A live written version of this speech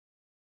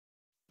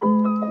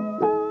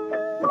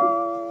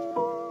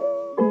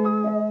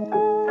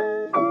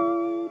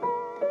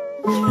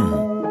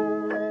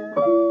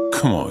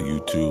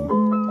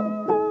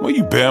Why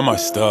you ban my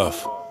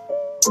stuff?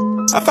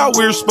 I thought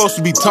we were supposed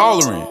to be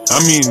tolerant. I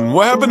mean,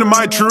 what happened to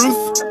my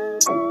truth?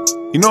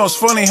 You know, it's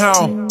funny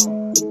how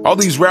all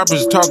these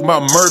rappers talk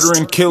about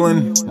murdering,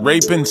 killing,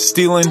 raping,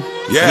 stealing.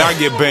 Yeah, and I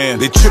get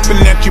banned. They tripping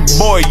at your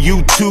boy.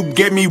 YouTube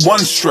gave me one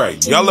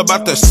strike. Y'all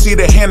about to see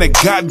the hand of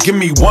God, give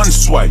me one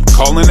swipe.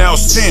 Calling out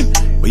sin,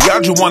 but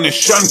y'all just wanna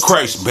shun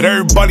Christ. But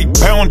everybody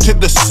bound to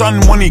the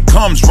sun when he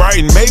comes, right?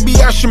 And maybe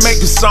I should make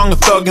a song of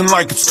thugging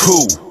like it's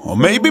cool. Or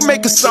maybe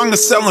make a song of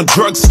selling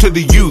drugs to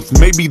the youth.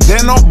 Maybe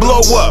then I'll blow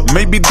up,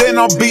 maybe then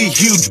I'll be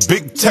huge.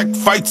 Big tech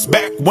fights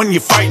back when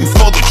you're fighting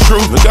for the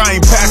truth. Look, I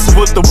ain't passive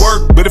with the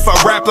work, but if I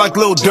rap like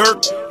Lil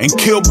Durk and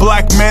kill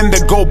black men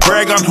that go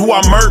brag on who I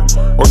murked,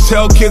 or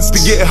tell kids to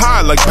get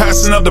high like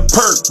passing another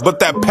perk, but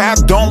that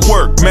path don't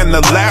work, man,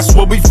 the last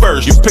will be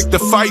first. You pick the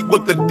fight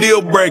with the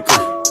deal breaker.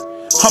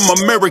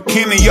 I'm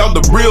American and y'all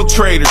the real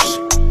traitors.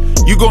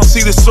 You gon'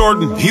 see the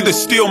sword and he the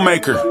steel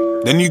maker.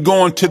 Then you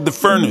go into the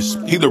furnace,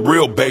 he the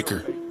real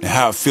baker. And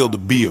how I feel to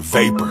be a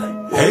vapor.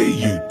 Hey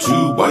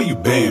YouTube, why you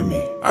ban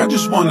me? I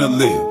just wanna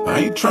live, I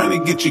ain't trying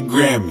to get your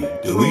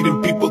Grammy.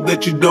 Deleting people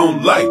that you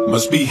don't like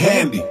must be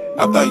handy.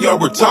 I thought y'all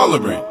were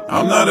tolerant,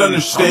 I'm not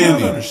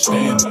understanding.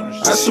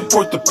 I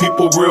support the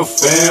people, real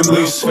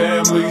families.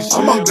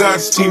 I'm on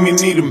God's team, you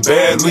need them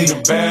badly.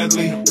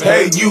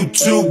 Hey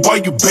YouTube, why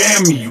you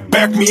ban me? You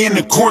back me in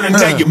the corner,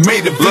 now you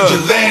made a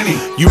vigilante.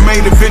 You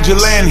made a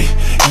vigilante.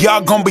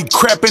 Y'all gon' be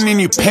crapping in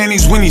your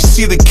panties when you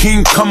see the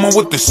king coming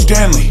with the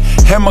Stanley.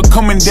 Hammer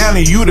coming down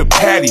and you the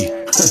patty.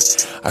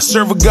 I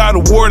serve a God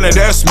of war, now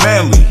that's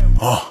manly.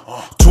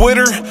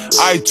 Twitter,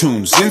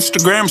 iTunes,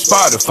 Instagram,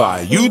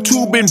 Spotify,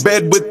 YouTube in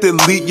bed with the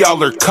elite,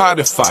 y'all are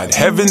codified.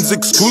 Heaven's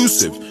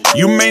exclusive,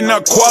 you may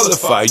not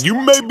qualify. You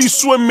may be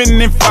swimming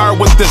in fire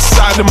with the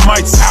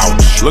sodomites.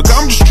 Ouch. Look,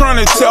 I'm just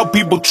trying to tell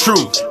people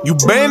truth. You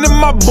banning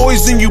my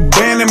boys and you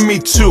banning me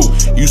too.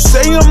 You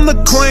say I'm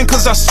the clan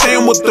cause I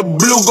stand with the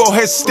blue. Go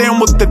ahead,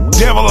 stand with the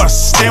devil, I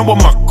stand with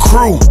my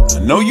crew.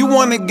 I know you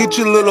wanna get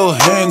your little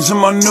hands in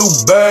my new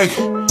bag.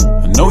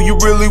 I know you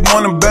really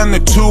wanna bend the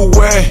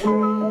two-way.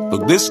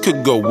 Look, this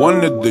could go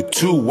one of the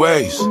two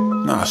ways.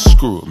 Nah,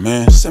 screw it,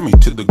 man. Send me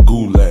to the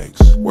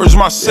gulags. Where's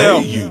my cell?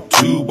 Hey,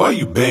 YouTube, why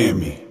you ban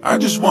me? I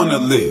just wanna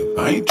live.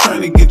 I ain't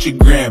trying to get your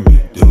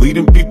Grammy.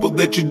 Deleting people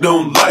that you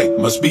don't like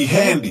must be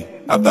handy.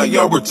 I thought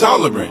y'all were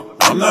tolerant.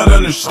 I'm not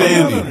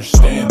understanding.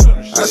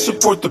 I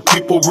support the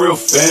people, real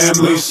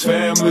families.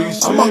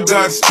 I'm on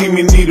God's team,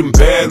 you need them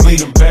badly.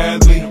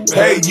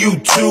 Hey,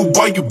 YouTube,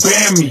 why you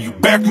ban me? You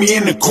back me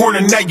in the corner,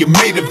 now you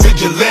made a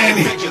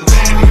vigilante.